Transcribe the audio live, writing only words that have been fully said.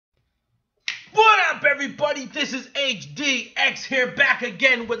everybody, this is HDX here, back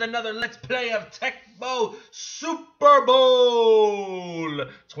again with another Let's Play of Tecmo Super Bowl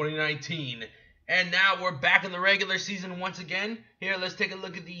 2019. And now we're back in the regular season once again. Here, let's take a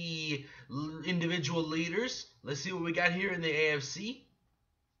look at the individual leaders. Let's see what we got here in the AFC.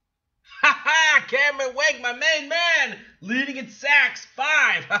 Haha, Cameron Wake, my main man, leading in sacks,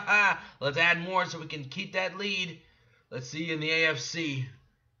 5. Haha, let's add more so we can keep that lead. Let's see in the AFC.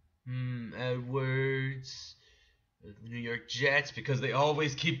 Edwards, New York Jets, because they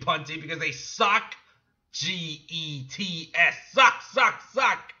always keep punting because they suck. G-E-T-S, suck.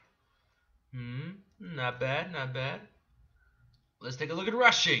 Not bad, not bad. Let's take a look at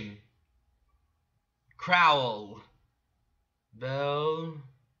rushing. Crowell, Bell.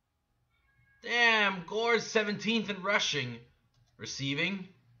 Damn, Gore's 17th in rushing. Receiving.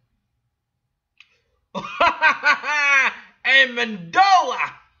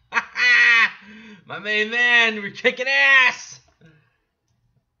 Amendola! My main man, we're kicking ass!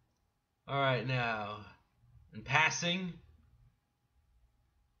 Alright, now. And passing.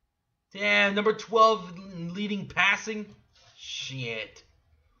 Damn, number 12 leading passing. Shit.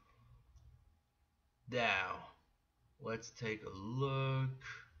 Now, let's take a look.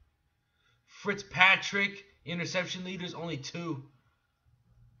 Fitzpatrick, interception leaders, only 2.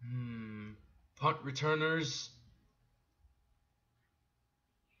 Punt returners.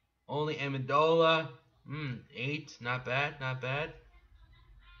 Only Amendola. 8. Not bad, not bad.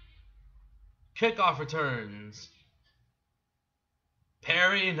 Kickoff returns.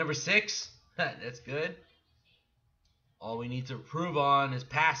 Perry, number 6. That's good. All we need to improve on is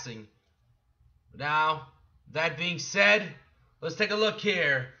passing. Now, that being said, let's take a look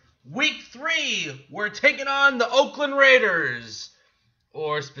here. Week 3, we're taking on the Oakland Raiders.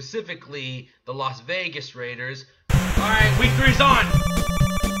 Or specifically, the Las Vegas Raiders. Alright, week 3's on.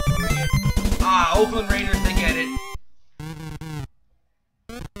 Oakland Raiders, they get it.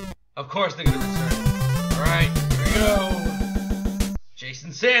 Of course they're going to return. Alright, here we go.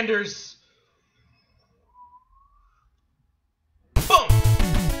 Jason Sanders. Boom!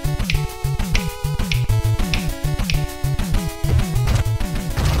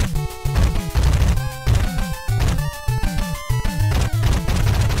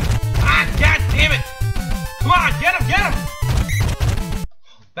 God damn it! Come on, get him, get him!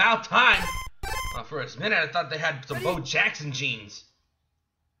 About time. For a minute, I thought they had some Bo Jackson jeans.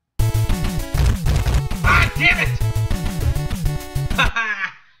 Damn it!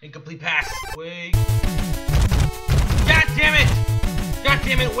 Haha! Incomplete pass. Wake. God damn it! God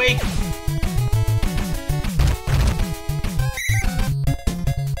damn it, Wake!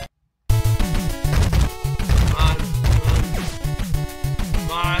 Come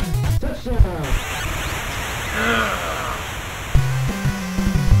on. Touchdown!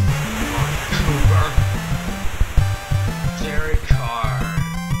 Derrick Carr.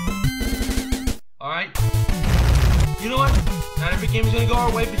 Alright. You know what? Not every game is going to go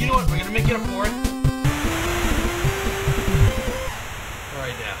our way, but you know what? We're going to make it up for it.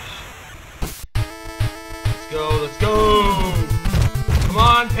 Alright now. Let's go, let's go! Come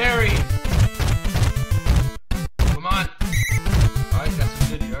on, Perry! Come on. Alright, got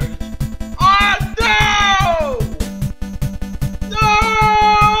some good yardage. Oh, no!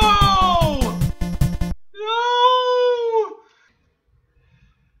 No!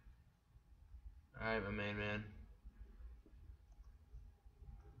 Alright, my main man.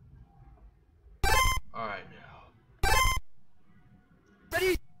 Alright now.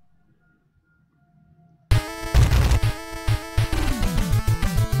 Ready?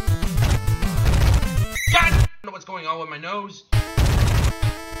 God! I don't know what's going on with my nose. Come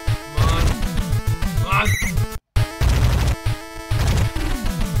on. Come on.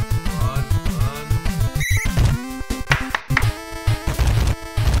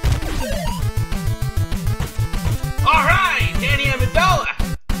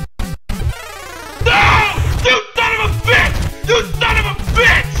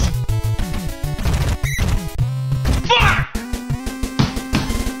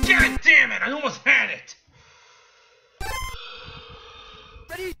 I almost had it.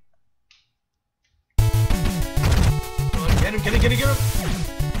 Ready? Come on, get him, get him, get him, get him.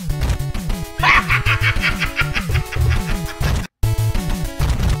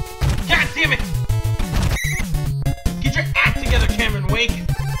 God damn it. Get your act together, Cameron Wake. You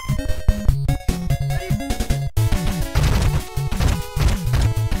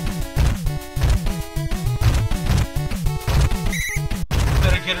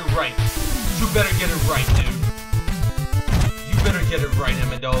better get it right. You better get it right, dude. You better get it right,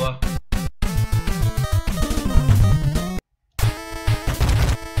 Amendola.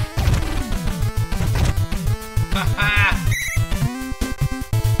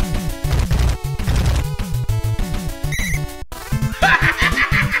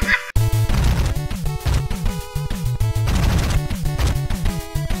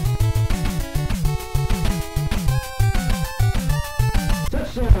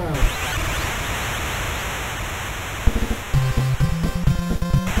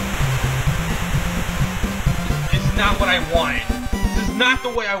 I wanted. This is not the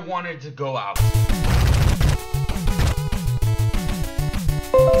way I wanted it to go out.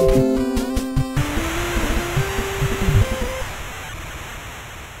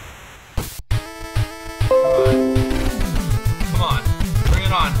 Come on. Bring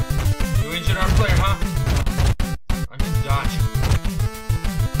it on. You injured our player, huh? I can dodge.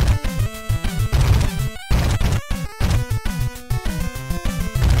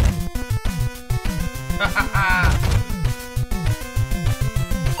 Ha ha ha!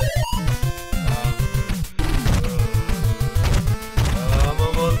 I'm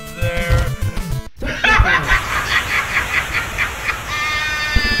almost there.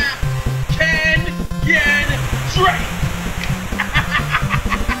 Drake!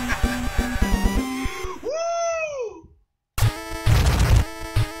 Woo!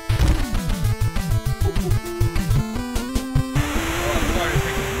 Oh, I'm starting to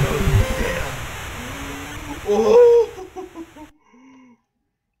think of those. Damn. Oh!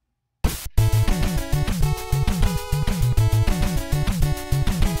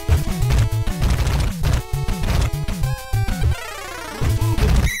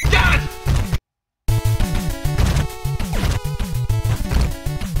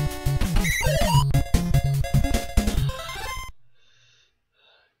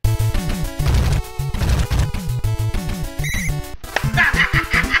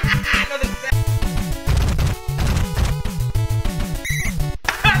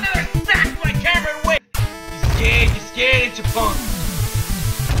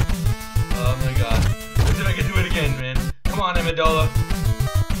 Oh my god. Listen, I can do it again, man. Come on, Amendola.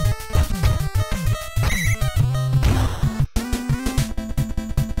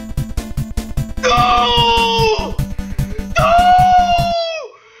 No! No!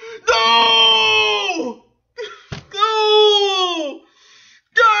 No! No!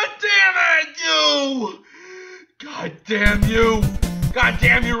 God damn it, you! God damn you! God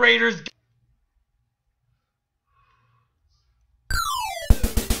damn you, Raiders!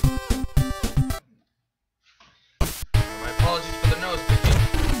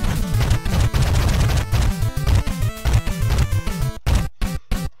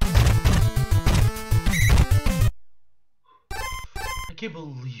 I can't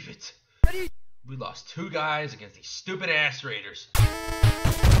believe it. We lost 2 guys against these stupid ass Raiders. Alright,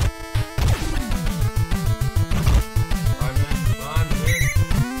 man. Come on, man.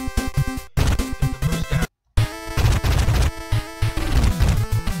 Get the first down.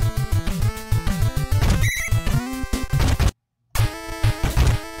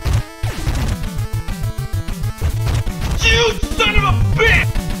 You son of a bitch!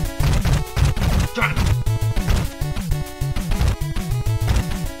 Trying to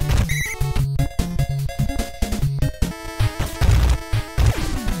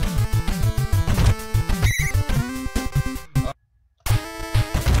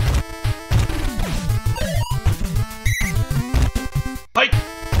Hike!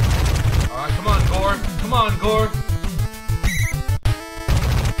 Alright, come on, Gore. Come on, Gore.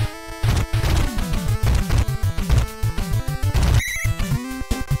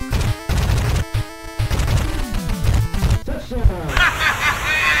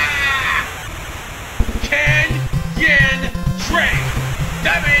 Ken Yen Trey.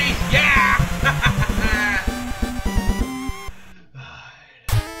 Dummy! Yeah!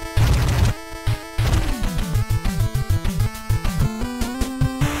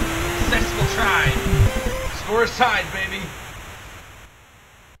 Successful try. Score is tied, baby.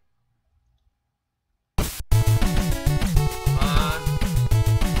 Come on.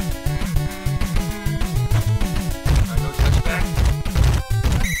 Alright, no touchback.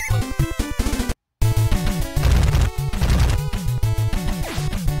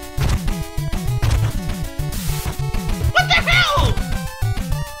 What the hell?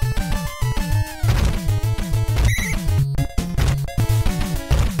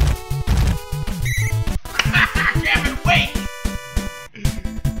 Damn it, wait!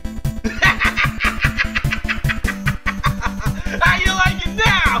 How you like it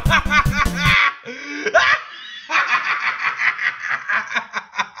now?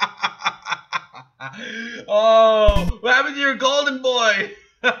 Oh, what happened to your golden boy?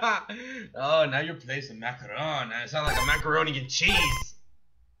 Oh, now you're placing macaron. It sounds like a macaroni and cheese.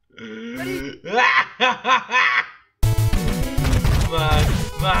 Come on,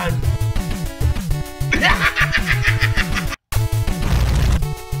 come on.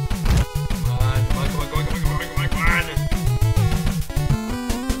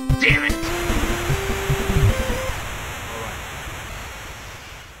 Damn it!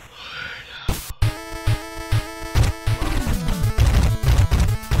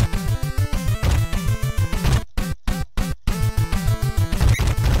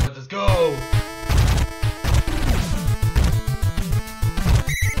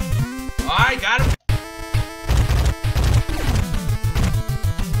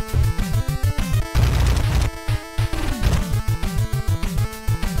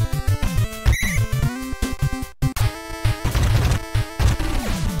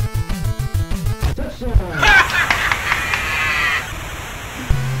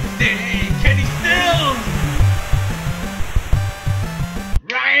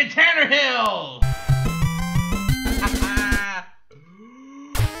 Tannerhill!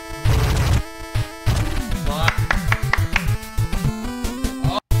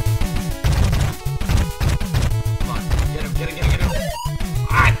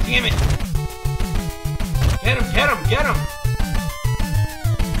 Damn it! Get him!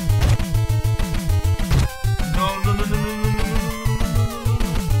 No.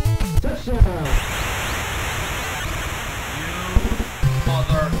 Touchdown! You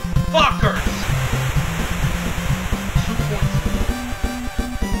motherfuckers! 2 points.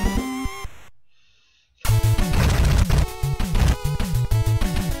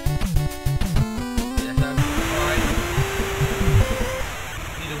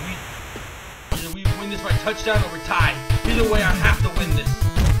 By touchdown or we're tied. Either way, I have to win this.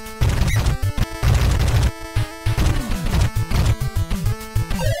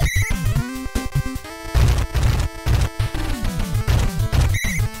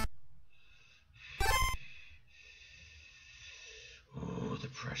 Oh, the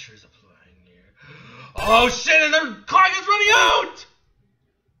pressure is applying here. Oh shit, and the clock is running out!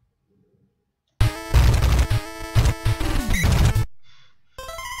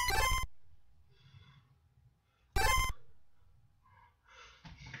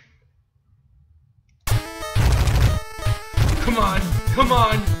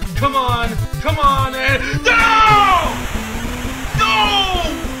 Come on, and no!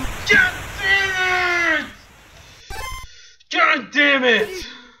 God damn it! God damn it!